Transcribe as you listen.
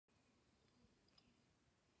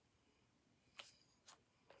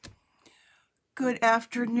Good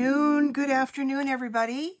afternoon,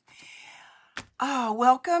 everybody.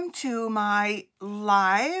 Welcome to my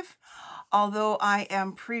live, although I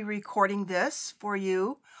am pre-recording this for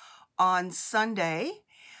you on Sunday,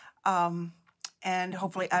 and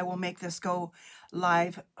hopefully I will make this go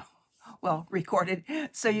live, well, recorded,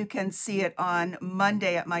 so you can see it on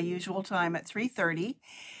Monday at my usual time at 3:30.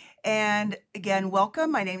 And again,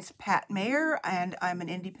 welcome. My name is Pat Mayer, and I'm an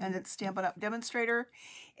independent Stampin' Up! Demonstrator,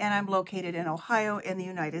 and I'm located in Ohio in the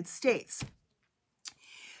United States.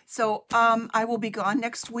 So I will be gone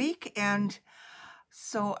next week, and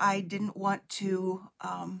so I didn't want to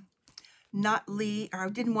not leave, or I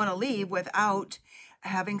didn't want to leave without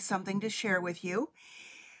having something to share with you.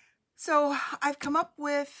 So I've come up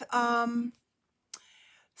with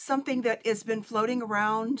something that has been floating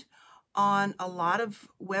around on a lot of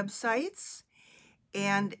websites,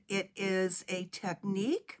 and it is a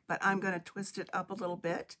technique, but I'm going to twist it up a little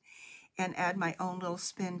bit and add my own little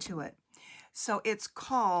spin to it. So it's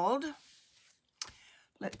called,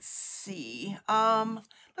 let's see,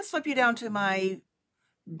 let's flip you down to my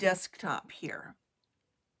desktop here.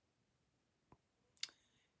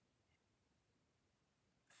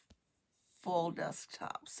 Full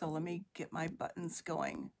desktop. So let me get my buttons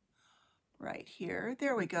going right here.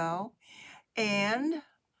 There we go. And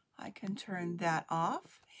I can turn that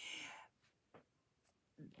off.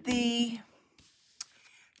 The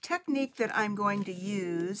technique that I'm going to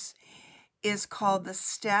use is called the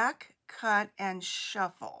stack, cut, and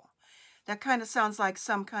shuffle. That kind of sounds like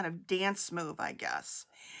some kind of dance move, I guess.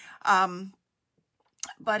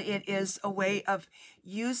 But it is a way of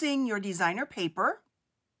using your designer paper,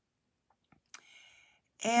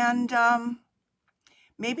 and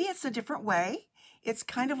maybe it's a different way. It's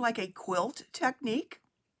kind of like a quilt technique.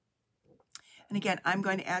 And again, I'm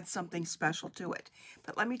going to add something special to it.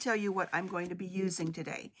 But let me tell you what I'm going to be using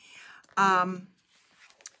today. The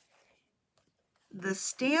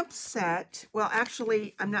stamp set, well,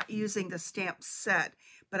 actually, I'm not using the stamp set,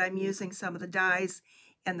 but I'm using some of the dies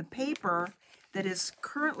and the paper that is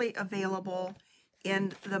currently available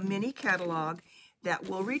in the mini catalog that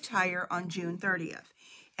will retire on June 30th.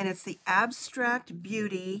 And it's the Abstract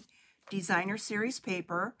Beauty Designer Series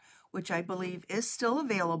paper, which I believe is still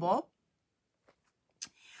available,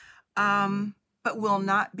 but will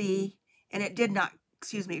not be, and it did not,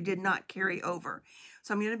 it did not carry over.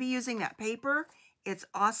 So I'm going to be using that paper. It's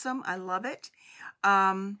awesome. I love it.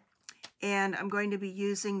 And I'm going to be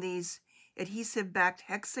using these adhesive-backed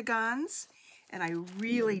hexagons, and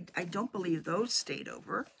I don't believe those stayed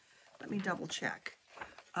over. Let me double check.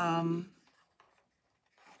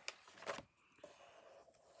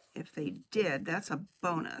 If they did, that's a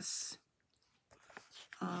bonus.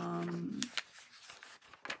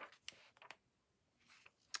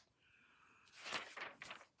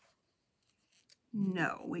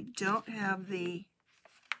 No, we don't have the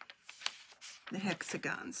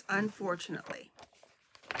hexagons, unfortunately.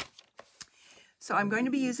 So I'm going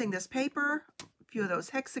to be using this paper, a few of those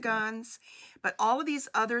hexagons, but all of these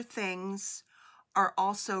other things are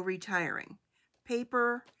also retiring.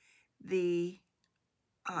 Paper, the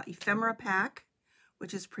ephemera pack,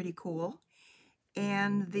 which is pretty cool,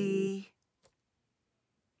 and the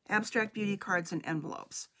Abstract Beauty cards and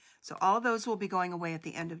envelopes. So all of those will be going away at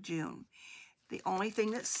the end of June. The only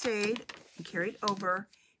thing that stayed and carried over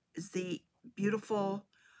is the beautiful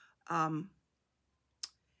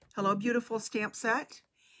Hello Beautiful stamp set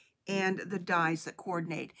and the dies that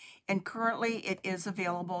coordinate. And currently it is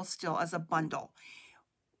available still as a bundle.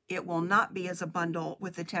 It will not be as a bundle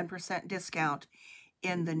with the 10% discount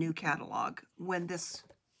in the new catalog when this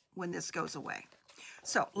goes away.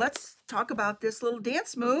 So let's talk about this little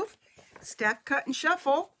dance move, stack, cut, and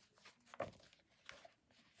shuffle.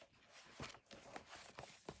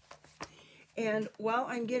 And while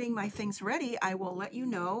I'm getting my things ready, I will let you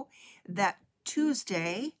know that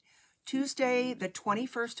Tuesday, the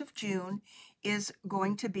 21st of June, is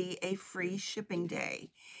going to be a free shipping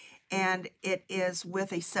day. And it is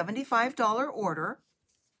with a $75 order.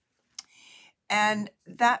 And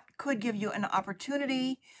that could give you an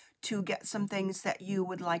opportunity to get some things that you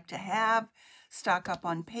would like to have, stock up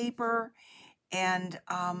on paper, and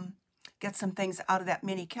get some things out of that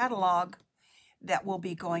mini catalog that will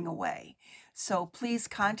be going away. So please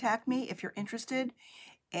contact me if you're interested.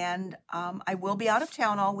 And I will be out of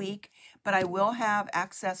town all week, but I will have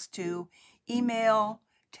access to email,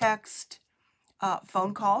 text,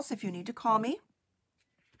 phone calls if you need to call me,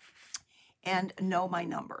 and know my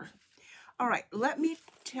number. All right, let me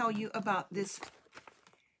tell you about this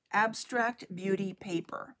Abstract Beauty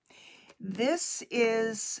paper. This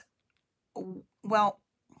is, well,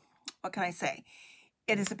 what can I say?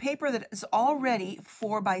 It is a paper that is already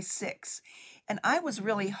 4 by 6, and I was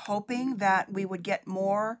really hoping that we would get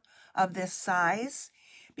more of this size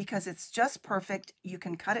because it's just perfect. You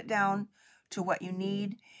can cut it down to what you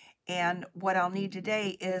need, and what I'll need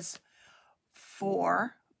today is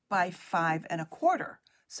 4 by 5 1/4.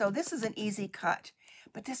 So this is an easy cut,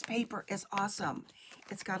 but this paper is awesome.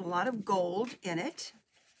 It's got a lot of gold in it.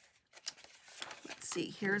 Let's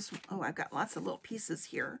see, oh, I've got lots of little pieces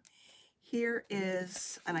here. Here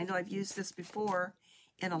is, and I know I've used this before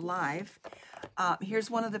in a live, here's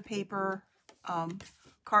one of the paper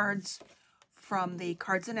cards from the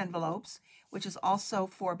Cards and Envelopes, which is also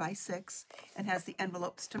 4 by 6 and has the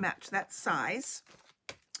envelopes to match that size.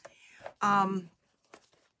 And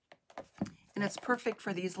it's perfect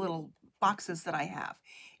for these little boxes that I have.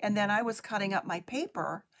 And then I was cutting up my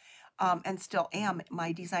paper, and still am,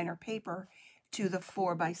 my designer paper, to the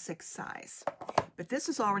 4 by 6 size. But this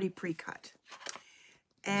is already pre-cut.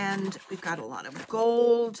 And we've got a lot of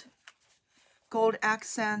gold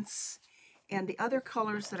accents. And the other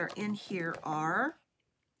colors that are in here are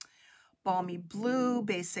Balmy Blue,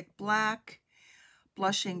 Basic Black,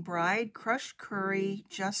 Blushing Bride, Crushed Curry,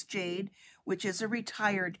 Just Jade, which is a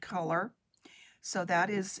retired color. So that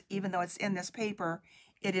is, even though it's in this paper,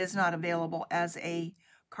 it is not available as a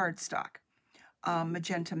cardstock.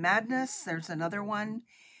 Magenta Madness, there's another one.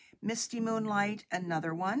 Misty Moonlight,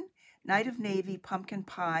 another one. Night of Navy, Pumpkin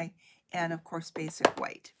Pie, and of course Basic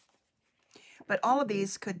White. But all of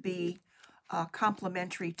these could be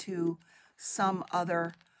complementary to some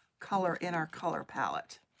other color in our color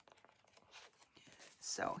palette.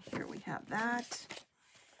 So here we have that.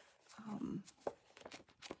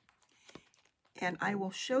 And I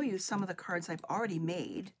will show you some of the cards I've already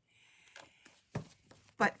made.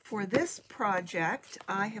 But for this project,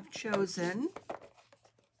 I have chosen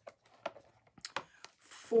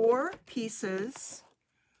 4 pieces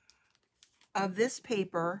of this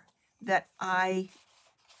paper that I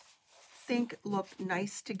think look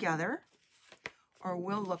nice together, or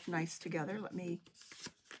will look nice together. Let me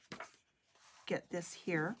get this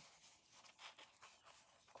here.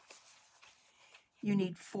 You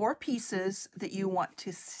need 4 pieces that you want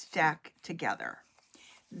to stack together.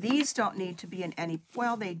 These don't need to be in any,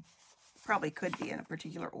 well, they probably could be in a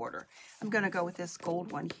particular order. I'm going to go with this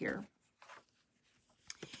gold one here.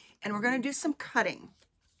 And we're going to do some cutting.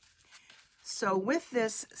 So with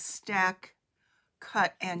this stack,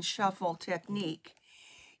 cut, and shuffle technique,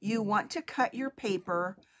 you want to cut your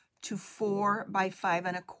paper to 4 by 5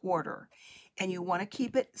 1/4. And you want to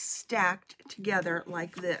keep it stacked together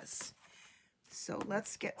like this. So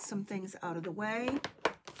let's get some things out of the way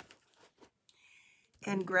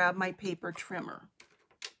and grab my paper trimmer.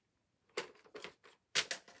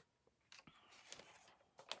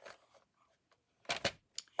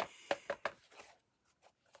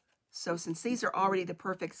 So since these are already the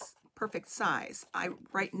perfect size, I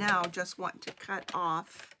right now just want to cut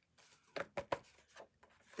off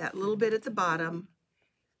that little bit at the bottom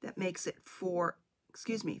that makes it 5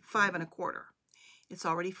 1/4. It's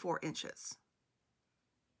already 4 inches.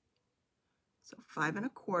 So 5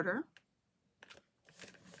 1/4.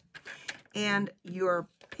 And your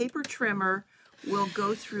paper trimmer will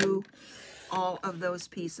go through all of those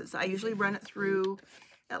pieces. I usually run it through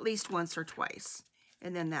at least once or twice,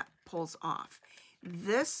 and then that pulls off.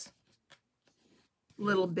 This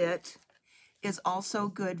little bit is also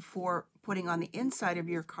good for putting on the inside of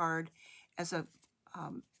your card as a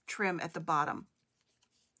trim at the bottom.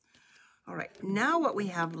 All right, now what we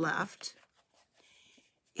have left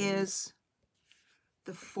is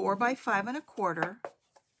the 4 by 5 1/4,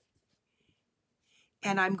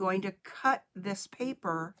 and I'm going to cut this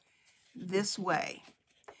paper this way.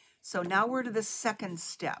 So now we're to the second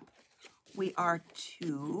step. We are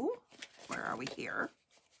to, where are we here?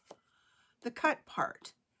 The cut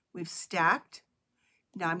part. We've stacked.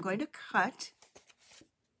 Now I'm going to cut.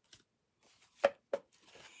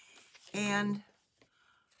 And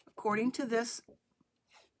according to this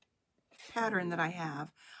pattern that I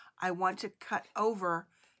have, I want to cut over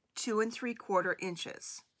 2 3/4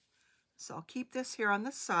 inches. So I'll keep this here on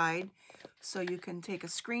the side so you can take a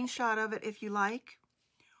screenshot of it if you like,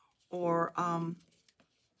 or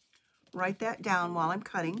write that down while I'm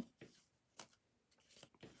cutting.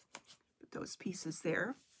 Put those pieces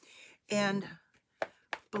there. And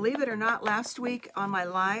believe it or not, last week on my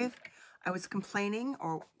live, I was complaining,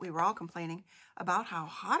 or we were all complaining, about how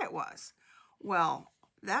hot it was. Well,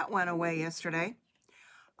 that went away yesterday.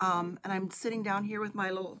 And I'm sitting down here with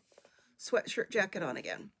my little sweatshirt jacket on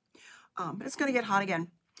again. But it's going to get hot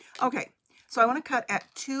again. Okay, so I want to cut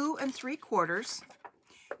at 2 3/4.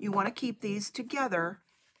 You want to keep these together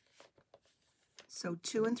So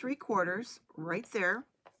 2 3/4 right there.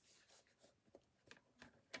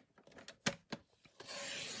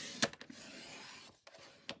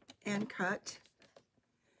 And cut.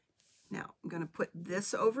 Now I'm going to put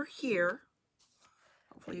this over here.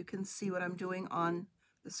 Hopefully you can see what I'm doing on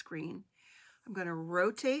the screen. I'm going to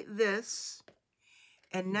rotate this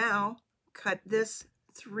and now cut this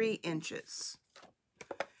 3 inches.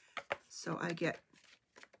 So I get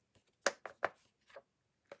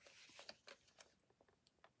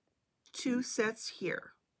 2 sets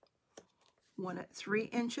here. One at 3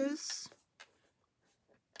 inches.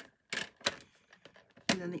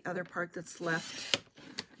 And then the other part that's left,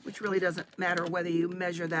 which really doesn't matter whether you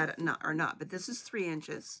measure that or not, but this is 3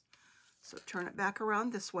 inches. So turn it back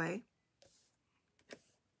around this way.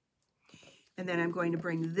 And then I'm going to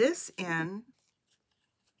bring this in,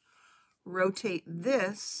 rotate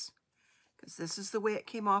this, because this is the way it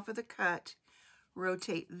came off of the cut,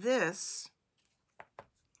 rotate this,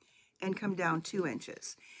 and come down 2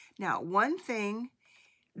 inches. Now, one thing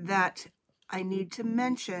that I need to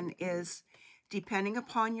mention is, depending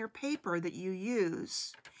upon your paper that you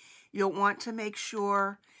use, you'll want to make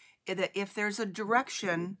sure that if there's a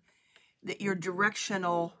direction, that your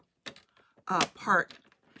directional part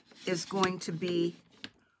is going to be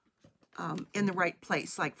in the right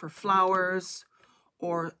place, like for flowers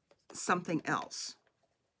or something else.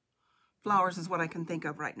 Flowers is what I can think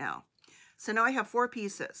of right now. So now I have 4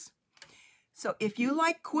 pieces. So if you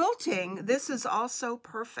like quilting, this is also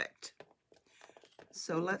perfect.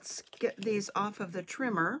 So let's get these off of the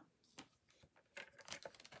trimmer.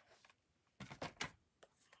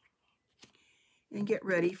 And get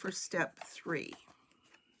ready for step 3.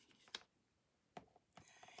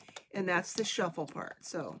 And that's the shuffle part.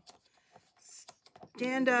 So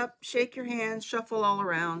stand up, shake your hands, shuffle all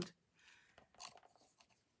around.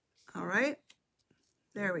 All right,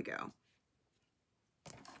 there we go.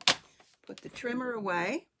 Put the trimmer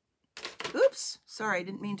away. Oops, sorry, I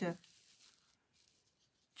didn't mean to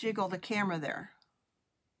jiggle the camera there.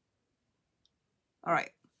 All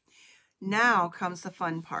right, now comes the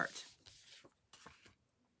fun part.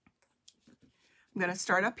 I'm going to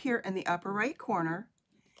start up here in the upper right corner,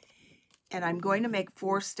 and I'm going to make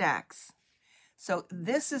 4 stacks. So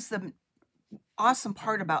this is the awesome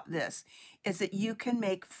part about this, is that you can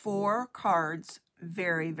make 4 cards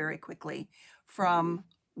very, very quickly from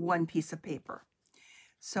one piece of paper.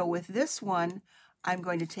 So with this one, I'm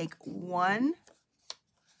going to take the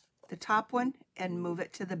top one, and move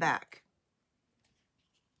it to the back.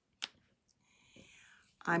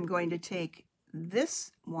 I'm going to take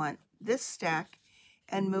this stack,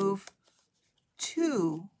 and move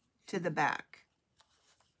 2 to the back.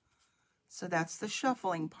 So that's the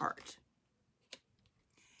shuffling part.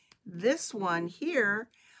 This one here,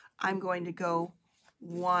 I'm going to go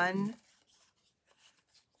 1,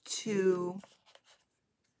 2,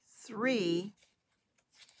 3,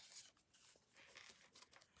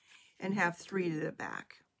 and have 3 to the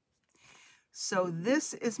back. So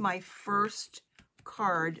this is my first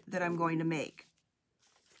card that I'm going to make.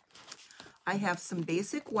 I have some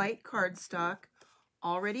basic white cardstock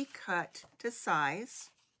already cut to size.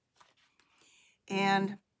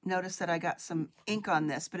 And notice that I got some ink on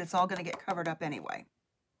this, but it's all going to get covered up anyway.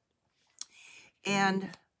 And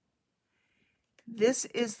this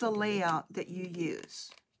is the layout that you use.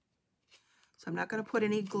 So I'm not going to put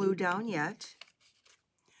any glue down yet.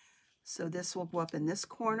 So this will go up in this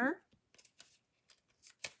corner.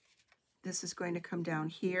 This is going to come down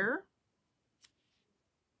here.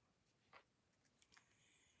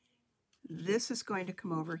 This is going to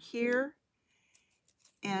come over here.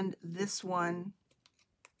 And this one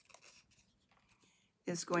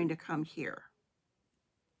is going to come here.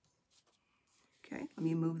 Okay, let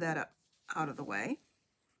me move that up out of the way.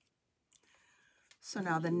 So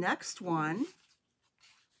now the next one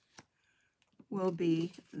will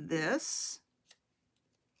be this,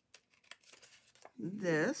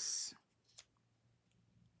 this,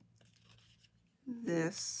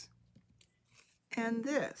 this, and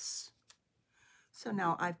this. So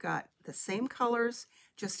now I've got the same colors,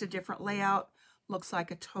 just a different layout. Looks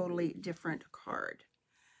like a totally different card.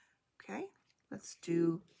 Okay, let's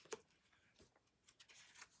do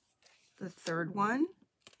the third one.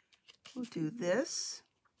 We'll do this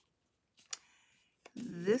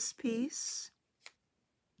piece,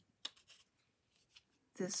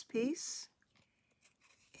 this piece,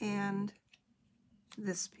 and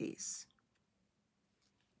this piece.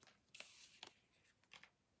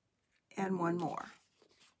 And one more.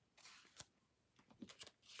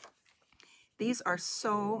 These are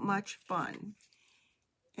so much fun.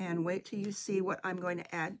 And wait till you see what I'm going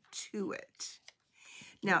to add to it.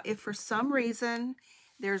 Now, if for some reason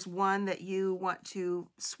there's one that you want to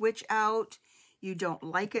switch out, you don't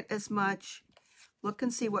like it as much, look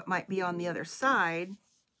and see what might be on the other side,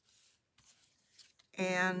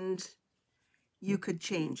 and you could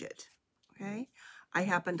change it, okay? I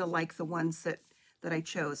happen to like the ones that I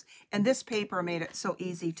chose. And this paper made it so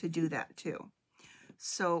easy to do that too.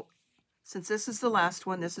 So since this is the last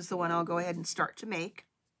one, this is the one I'll go ahead and start to make.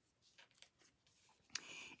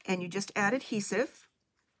 And you just add adhesive.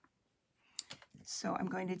 So I'm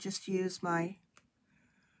going to just use my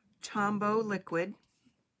Tombow liquid.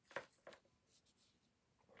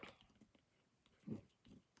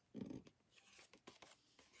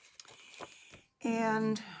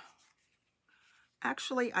 And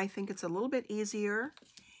actually, I think it's a little bit easier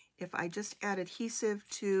if I just add adhesive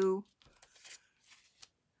to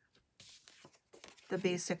the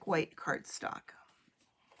basic white cardstock.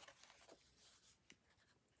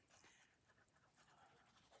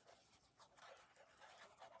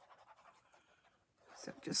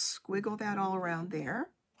 So just squiggle that all around there.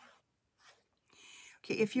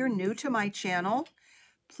 Okay, if you're new to my channel,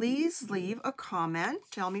 please leave a comment.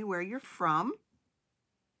 Tell me where you're from.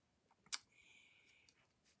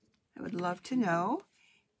 I would love to know.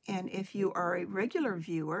 And if you are a regular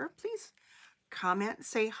viewer, please comment,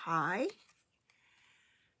 say hi.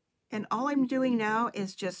 And all I'm doing now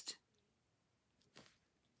is just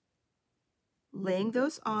laying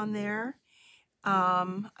those on there.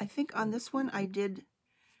 I think on this one I did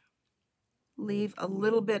leave a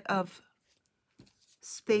little bit of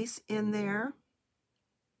space in there.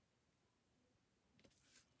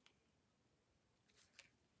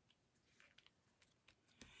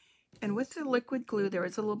 And with the liquid glue, there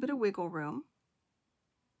is a little bit of wiggle room.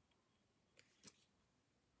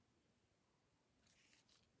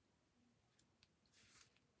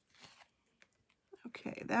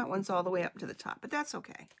 Okay, that one's all the way up to the top, but that's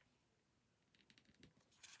okay.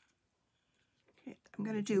 Okay, I'm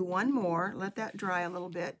going to do one more, let that dry a little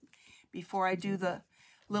bit before I do the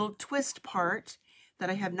little twist part that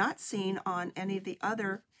I have not seen on any of the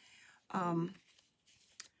other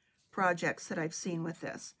projects that I've seen with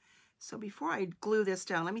this. So before I glue this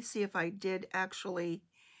down, let me see if I did actually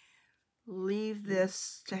leave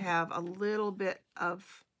this to have a little bit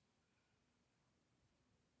of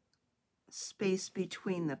space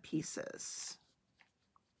between the pieces.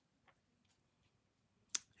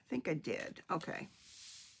 I think I did. Okay.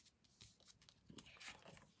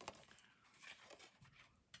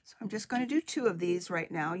 So I'm just going to do 2 of these right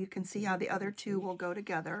now. You can see how the other 2 will go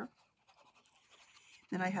together.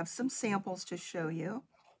 Then I have some samples to show you.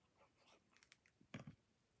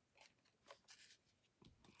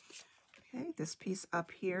 Okay, this piece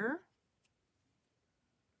up here.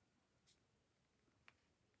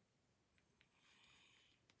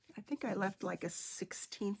 I think I left like a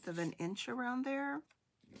 1/16 of an inch around there.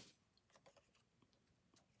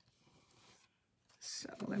 So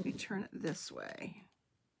let me turn it this way.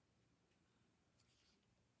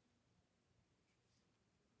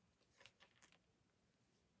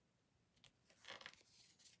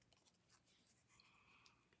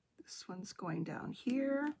 This one's going down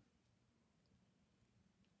here.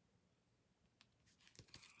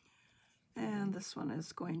 And this one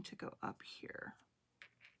is going to go up here.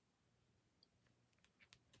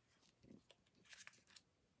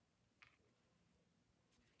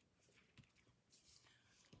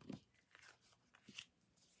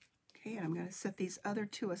 Okay, and I'm going to set these other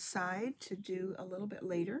 2 aside to do a little bit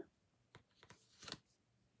later.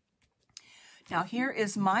 Now here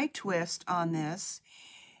is my twist on this,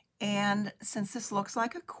 and since this looks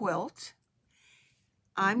like a quilt,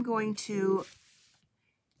 I'm going to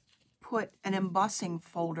put an embossing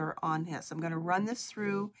folder on this. I'm going to run this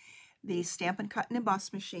through the Stampin' Cut and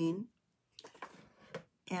Emboss machine,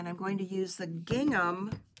 and I'm going to use the gingham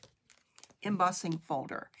embossing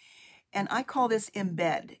folder. And I call this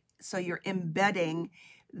embed. So you're embedding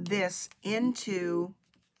this into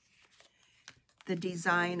the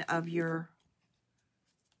design of your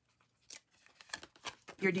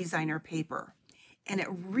designer paper. And it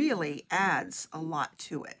really adds a lot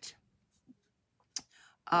to it.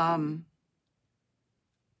 Hold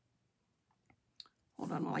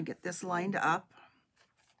on while I get this lined up.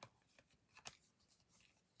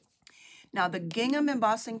 Now the gingham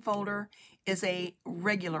embossing folder is a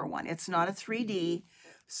regular one. It's not a 3D.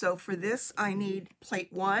 So for this I need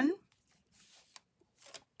plate 1,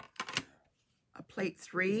 a plate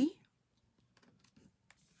 3,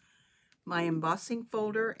 my embossing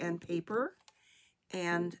folder and paper,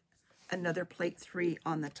 and another plate 3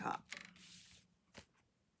 on the top.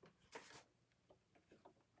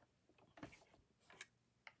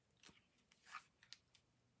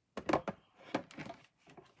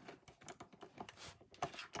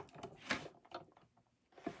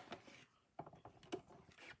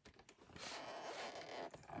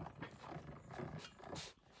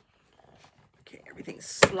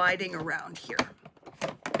 sliding around here.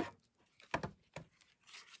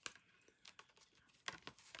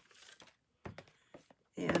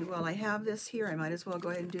 And while I have this here, I might as well go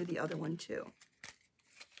ahead and do the other one too.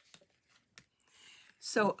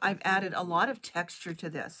 So I've added a lot of texture to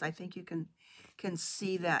this. I think you can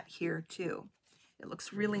see that here too. It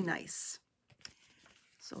looks really nice.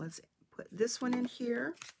 So let's put this one in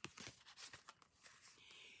here.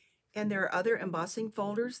 And there are other embossing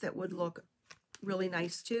folders that would look really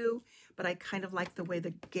nice too, but I kind of like the way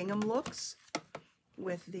the gingham looks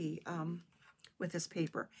with the with this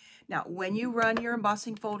paper. Now, when you run your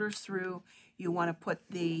embossing folders through, you want to put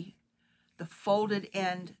the folded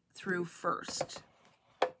end through first.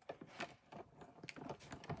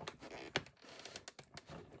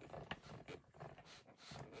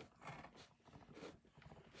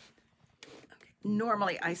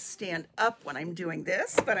 Normally I stand up when I'm doing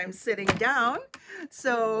this, but I'm sitting down,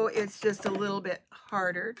 so it's just a little bit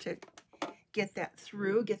harder to get that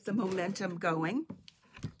through, get the momentum going.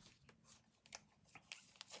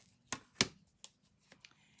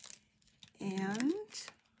 And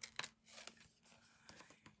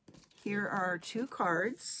here are 2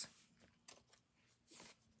 cards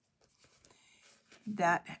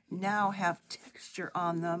that now have texture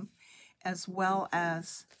on them, as well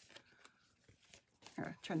as,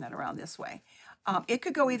 here, turn that around this way. It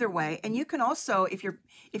could go either way, and you can also, if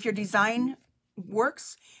your design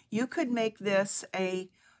works, you could make this a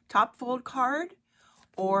top fold card,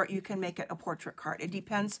 or you can make it a portrait card. It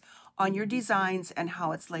depends on your designs and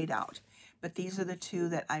how it's laid out. But these are the 2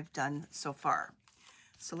 that I've done so far.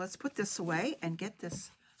 So let's put this away and get this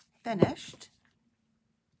finished.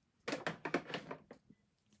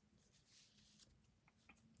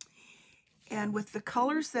 And with the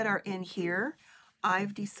colors that are in here,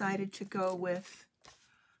 I've decided to go with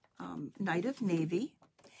Night of Navy.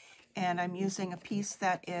 And I'm using a piece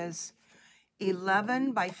that is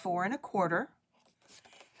 11 by 4 1/4,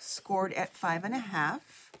 scored at 5 1/2.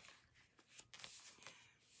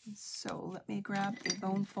 So let me grab a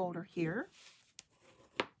bone folder here.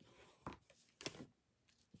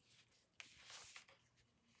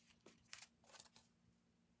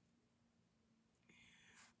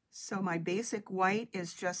 So my basic white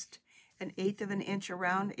is just 1/8 of an inch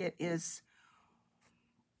around. It is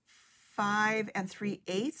 5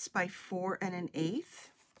 3/8 by 4 1/8.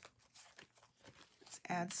 Let's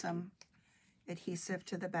add some adhesive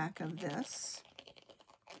to the back of this.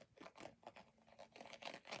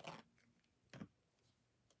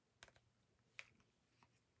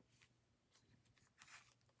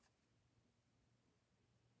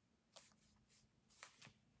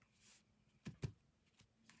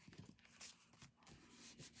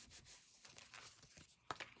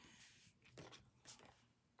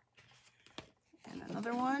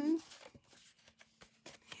 Another one.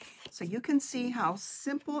 So you can see how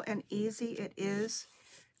simple and easy it is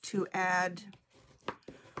to add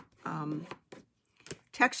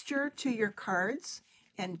texture to your cards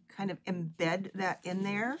and kind of embed that in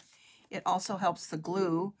there. It also helps the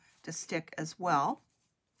glue to stick as well.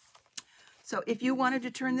 So if you wanted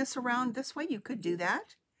to turn this around this way, you could do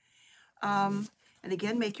that. And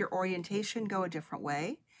again, make your orientation go a different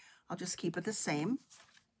way. I'll just keep it the same.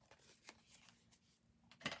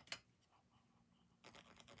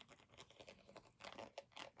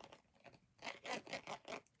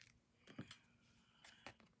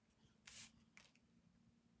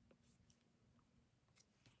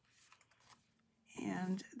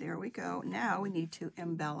 And there we go. Now we need to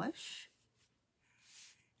embellish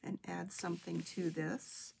and add something to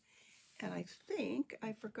this. And I think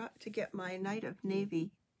I forgot to get my Night of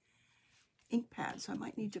Navy ink pad, so I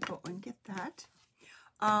might need to go and get that.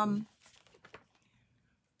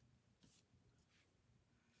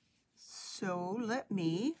 So let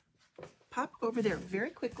me pop over there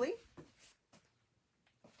very quickly.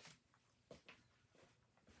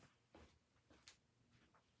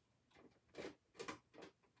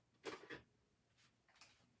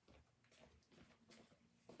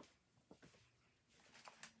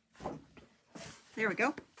 There we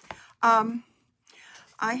go.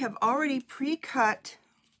 I have already pre-cut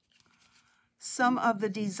some of the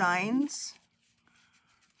designs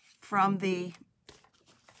from the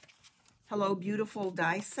Hello Beautiful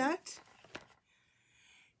die set.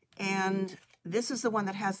 And this is the one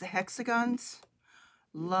that has the hexagons.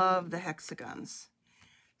 Love the hexagons.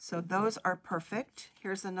 So those are perfect.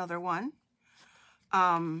 Here's another one.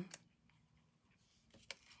 And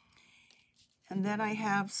then I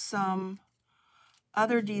have some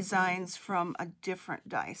other designs from a different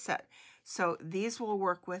die set. So these will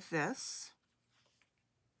work with this.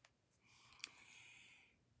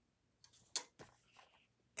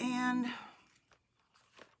 And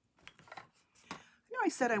I know I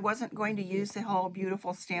said I wasn't going to use the whole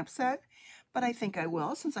beautiful stamp set, but I think I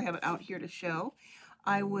will since I have it out here to show.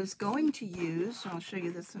 I was going to use, and I'll show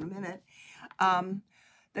you this in a minute,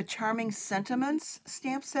 the Charming Sentiments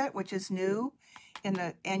stamp set, which is new in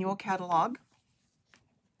the annual catalog.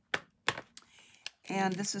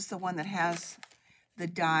 And this is the one that has the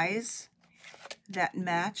dies that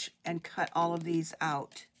match and cut all of these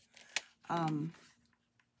out.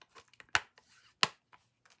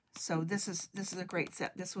 So this is a great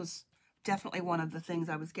set. This was definitely one of the things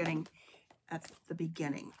I was getting at the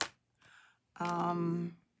beginning.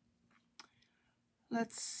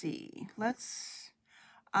 Let's see.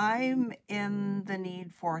 I'm in the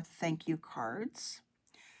need for thank you cards.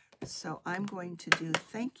 So I'm going to do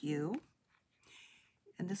thank you.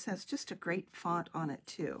 And this has just a great font on it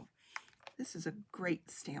too. This is a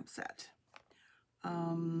great stamp set.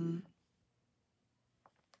 Let's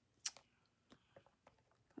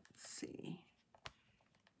see.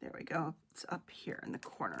 There we go. It's up here in the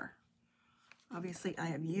corner. Obviously, I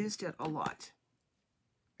have used it a lot.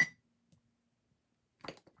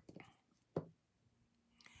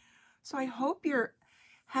 So I hope you're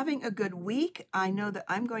having a good week. I know that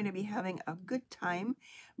I'm going to be having a good time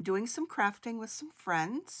doing some crafting with some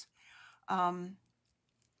friends. But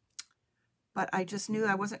I just knew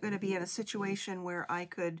I wasn't going to be in a situation where I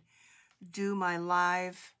could do my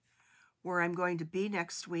live where I'm going to be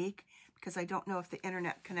next week, because I don't know if the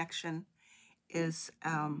internet connection is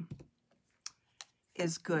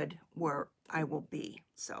good where I will be.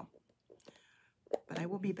 So, but I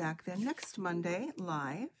will be back then next Monday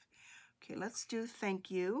live. Okay, let's do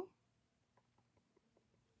thank you.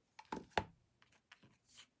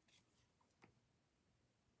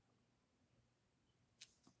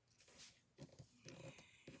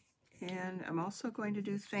 And I'm also going to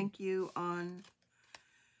do thank you on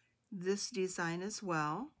this design as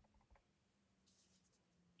well.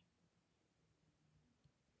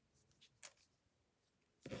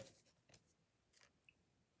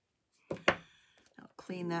 I'll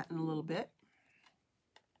clean that in a little bit.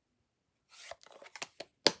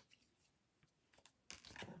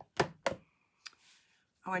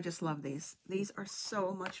 Oh, I just love these. These are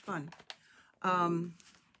so much fun.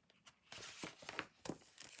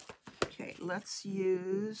 Okay, let's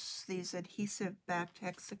use these adhesive backed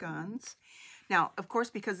hexagons. Now, of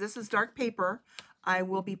course, because this is dark paper, I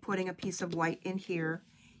will be putting a piece of white in here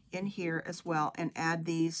as well, and add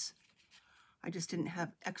these. I just didn't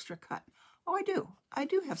have extra cut. Oh, I do. I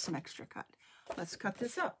do have some extra cut. Let's cut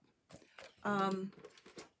this up.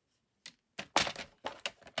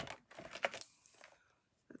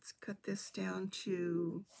 Let's cut this down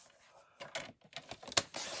to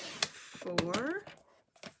 4.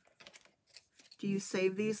 Do you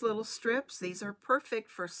save these little strips? These are perfect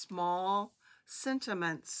for small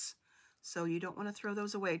sentiments, so you don't want to throw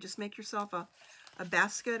those away. Just make yourself a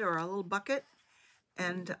basket or a little bucket,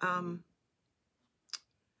 and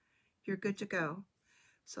you're good to go.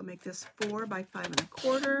 So make this 4 by 5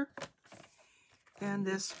 1/4, and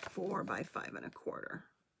this 4 by 5 1/4.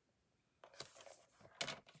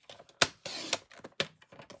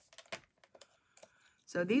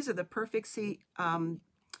 So these are the perfect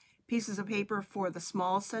pieces of paper for the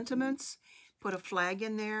small sentiments. Put a flag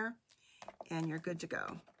in there, and you're good to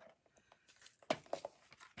go.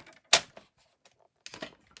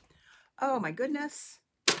 Oh my goodness.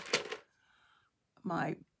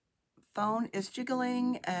 My phone is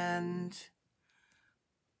jiggling and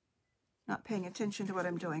not paying attention to what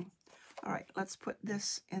I'm doing. All right, let's put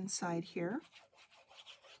this inside here.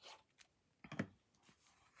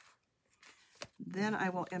 Then I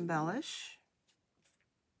will embellish.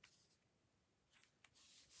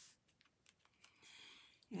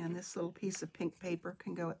 And this little piece of pink paper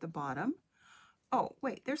can go at the bottom. Oh,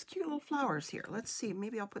 wait, there's cute little flowers here. Let's see,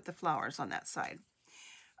 maybe I'll put the flowers on that side.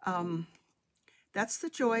 That's the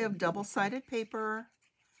joy of double-sided paper.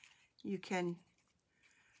 You can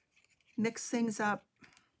mix things up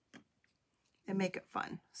and make it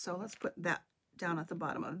fun. So let's put that down at the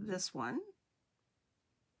bottom of this one.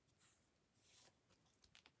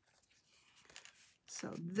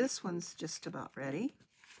 So this one's just about ready.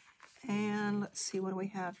 And let's see, what do we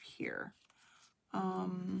have here?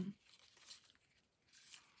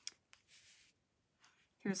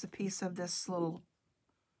 Here's a piece of this little,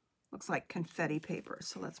 looks like confetti paper.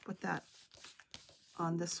 So let's put that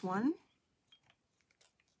on this one.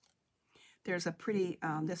 There's a pretty,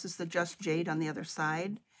 this is the Just Jade on the other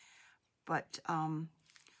side, but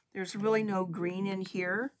there's really no green in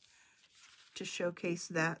here to showcase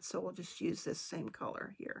that, so we'll just use this same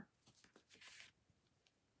color here.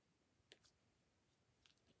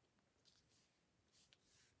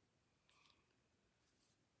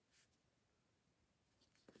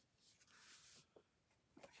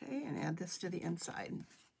 Okay, and add this to the inside.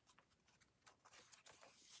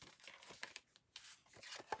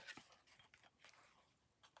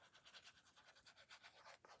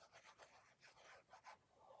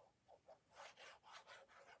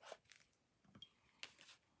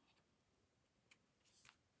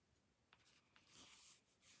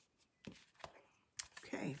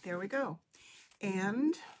 Okay, there we go.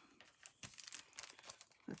 And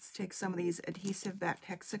let's take some of these adhesive backed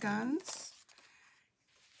hexagons,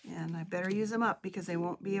 and I better use them up because they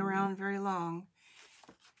won't be around very long.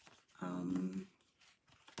 Okay,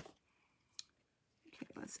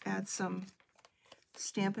 let's add some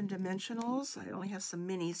Stampin' Dimensionals. I only have some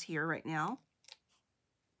minis here right now.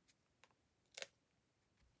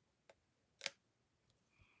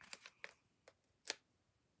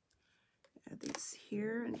 Add these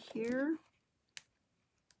here and here.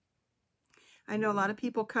 I know a lot of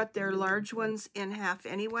people cut their large ones in half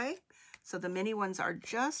anyway, so the mini ones are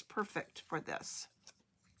just perfect for this.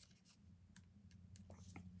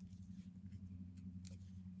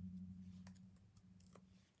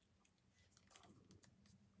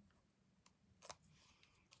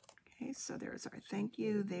 Okay, so there's our thank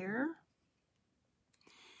you there.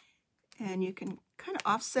 And you can kind of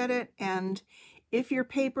offset it, and if your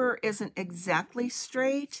paper isn't exactly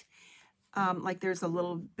straight, like there's a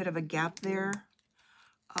little bit of a gap there,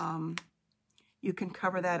 you can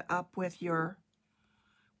cover that up with your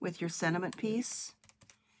sentiment piece,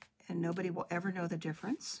 and nobody will ever know the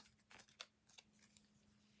difference.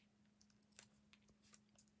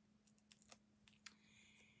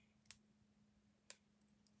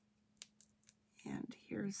 And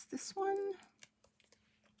here's this one.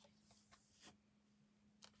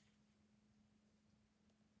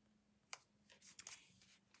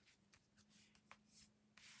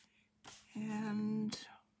 And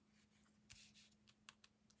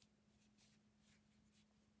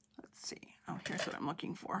let's see. Oh, here's what I'm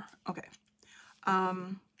looking for. Okay.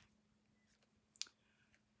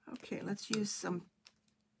 Okay, let's use some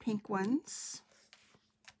pink ones.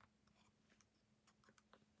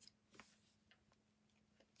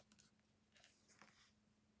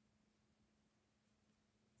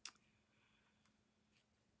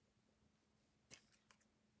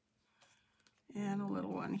 And a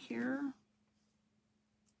little one here.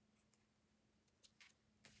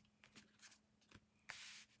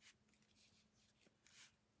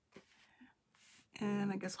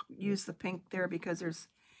 And I guess use the pink there because there's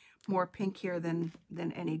more pink here than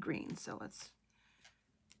any green. So let's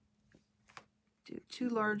do 2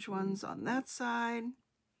 large ones on that side.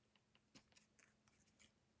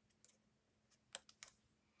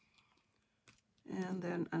 And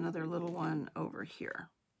then another little one over here.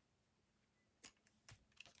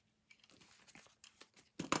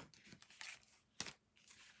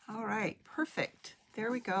 All right, perfect.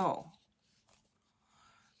 There we go.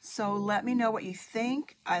 So let me know what you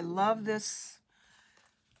think. I love this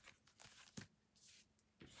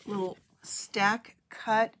little stack,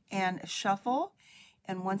 cut, and shuffle.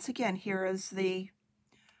 And once again, here is the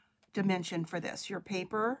dimension for this. Your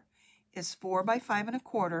paper is 4 by 5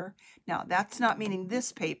 1/4. Now, that's not meaning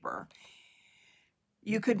this paper.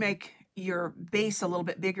 You could make your base a little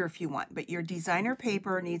bit bigger if you want, but your designer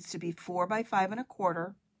paper needs to be 4 by 5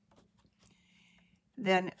 1/4.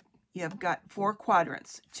 Then you've got 4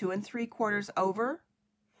 quadrants, 2 3/4 over,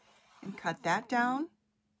 and cut that down.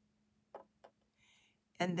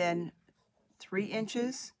 And then 3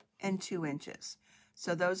 inches and 2 inches.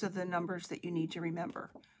 So those are the numbers that you need to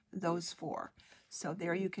remember, those 4. So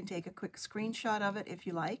there you can take a quick screenshot of it if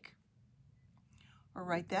you like, or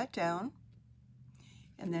write that down.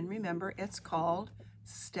 And then remember, it's called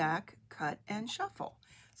Stack, Cut, and Shuffle.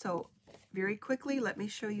 So very quickly, let me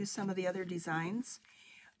show you some of the other designs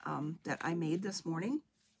that I made this morning.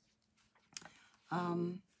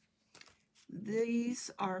 These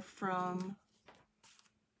are from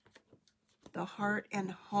the Heart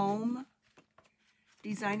and Home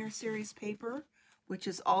Designer Series paper, which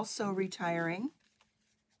is also retiring.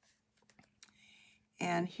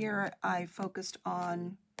 And here I focused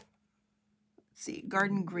on, let's see,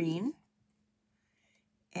 Garden Green.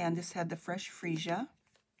 And this had the fresh freesia.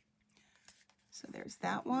 So there's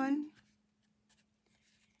that one.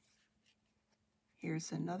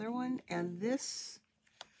 Here's another one. And this,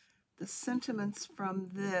 the sentiments from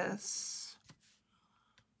this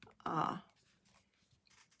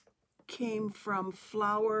came from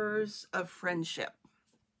Flowers of Friendship.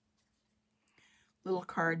 Little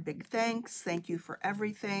card, big thanks. Thank you for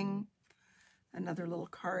everything. Another little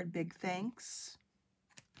card, big thanks.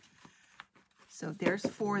 So there's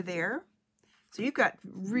 4 there. So you've got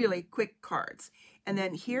really quick cards. And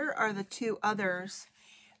then here are the 2 others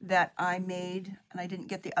that I made, and I didn't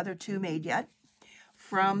get the other two made yet,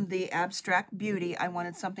 from the Abstract Beauty. I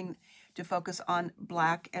wanted something to focus on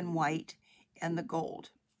black and white and the gold.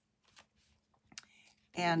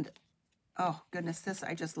 And oh goodness, this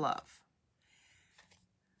I just love.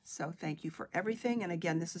 So thank you for everything. And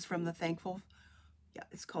again, this is from the Thankful, yeah,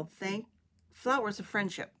 it's called Flowers of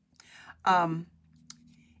Friendship. And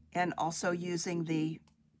also using the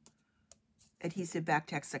adhesive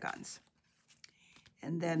backed hexagons.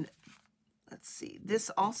 And then, let's see,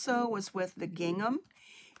 this also was with the gingham.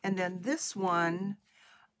 And then this one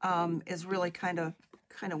is really kind of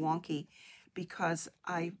wonky because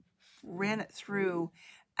I ran it through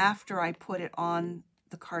after I put it on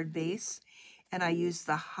the card base, and I used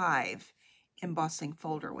the Hive embossing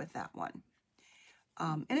folder with that one.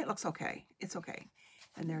 And it looks okay. It's okay.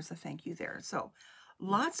 And there's a thank you there. So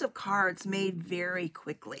lots of cards made very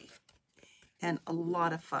quickly and a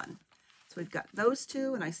lot of fun. So we've got those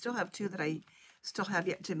two, and I still have two that I still have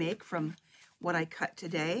yet to make from what I cut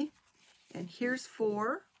today. And here's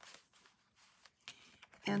 4.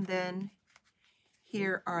 And then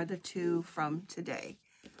here are the 2 from today.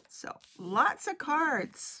 So lots of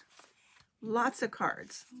cards. Lots of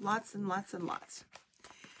cards. Lots and lots and lots.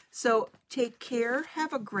 So take care.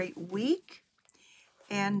 Have a great week.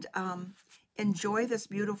 And enjoy this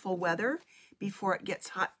beautiful weather before it gets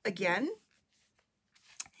hot again.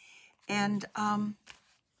 And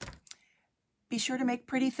be sure to make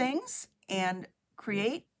pretty things and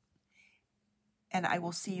create. And I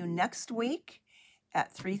will see you next week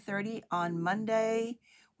at 3:30 on Monday,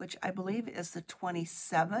 which I believe is the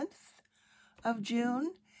 27th of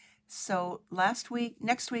June. So next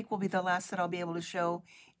week will be the last that I'll be able to show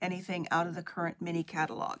anything out of the current mini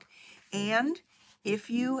catalog. And if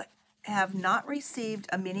you have not received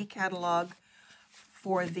a mini catalog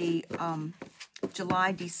for the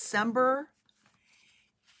July, December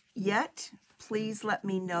yet, please let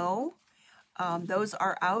me know. Those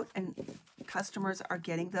are out and customers are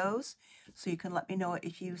getting those. So you can let me know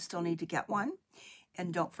if you still need to get one.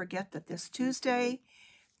 And don't forget that this Tuesday,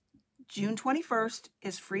 June 21st,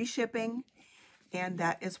 is free shipping, and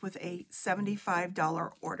that is with a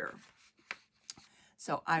 $75 order.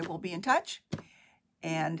 So I will be in touch,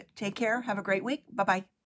 and take care. Have a great week. Bye-bye.